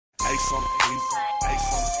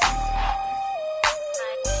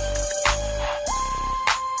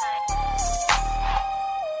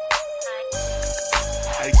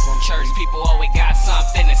Church people always got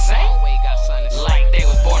something to say, like they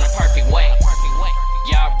was born a perfect way.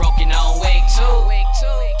 Y'all broken on wig too.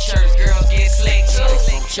 Church girls get slick too.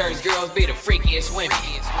 Church girls be the freakiest women.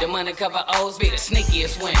 Them undercover O's be the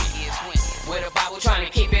sneakiest women. With a Bible trying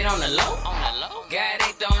to keep it on the low. God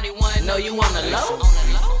ain't the only one, know you on the low.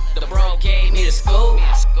 The bro gave me the school.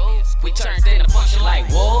 We turned into function like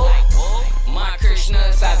whoa. My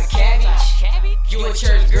Krishna size of cabbage. You a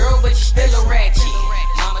church girl, but you still a ratchet.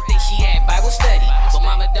 Mama think she at Bible study, but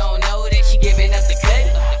mama don't know that she giving up the cut.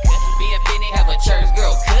 Be a Benny, have a church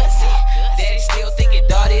girl cuss. Daddy still thinking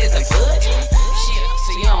daughter is a bud. Shit,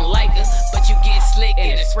 so you don't like her, but you get slick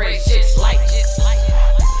and it spreads just like it.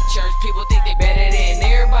 Church people think they better than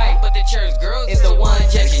everybody, but the church girls is the one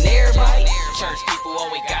judging everybody. Church people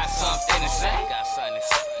always got something to say,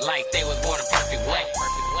 like they was born a perfect way.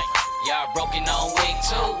 Y'all broken on wig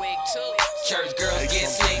too. Church girls get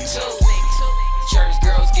slick too. Church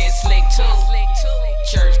girls get slick too.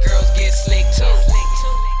 Church girls get slick too.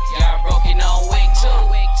 Y'all broken on wig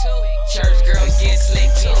too. Church girls get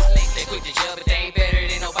slick too. They quick to judge, but they ain't better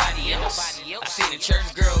than nobody else. I seen a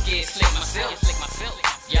church girl get slick myself.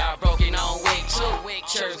 Y'all broken on wig too.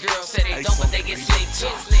 Church girls say they don't, but they get slick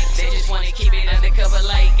too. They just wanna keep it undercover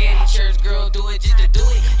like any church girl do it just to do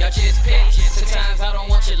it. Y'all just petty. Sometimes I don't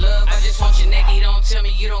want your love, I just want your necky. Don't tell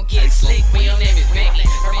me you don't get slick when your name is Becky.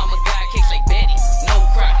 Her mama got kicks like Betty, no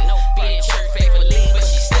crocker. Be in church faithfully, but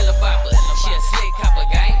she still a bopper. She a slick copper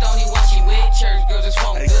guy, ain't the only one she with. Church girls just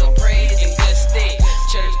want good praise and good stick.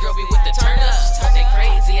 Church girl be with the turn ups, talk that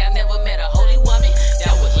crazy. I never met a holy woman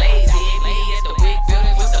that was lazy. Be at the wig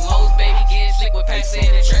buildings with the most, baby. Get slick with passing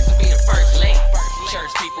in the church to be the first lady.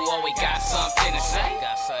 Church people always got something to say,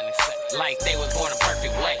 like they was born a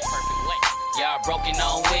perfect way. Y'all broken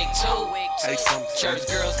on wig too. Church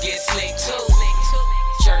girls get slick too.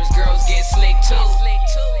 Church girls get slick too.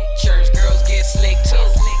 Church girls get slick too.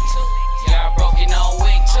 Y'all broken on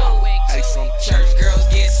wig too. Church girls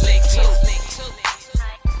get slick too.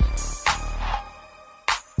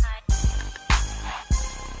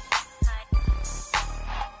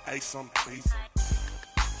 Hey, some